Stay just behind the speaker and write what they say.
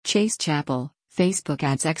Chase Chappell, Facebook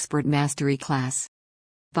Ads Expert Mastery Class.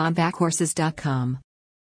 Bombbackcourses.com.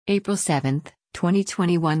 April 7,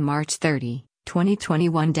 2021 March 30,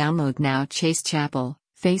 2021 Download now Chase Chappell,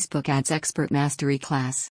 Facebook Ads Expert Mastery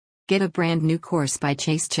Class. Get a brand new course by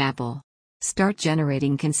Chase Chappell. Start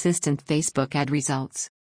generating consistent Facebook ad results.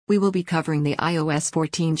 We will be covering the iOS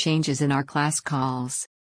 14 changes in our class calls.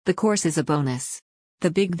 The course is a bonus.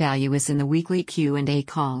 The big value is in the weekly Q&A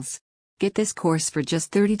calls. Get this course for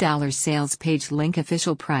just $30 sales page link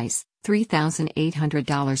official price,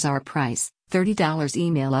 $3,800 our price, $30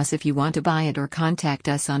 email us if you want to buy it or contact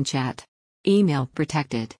us on chat. Email protected.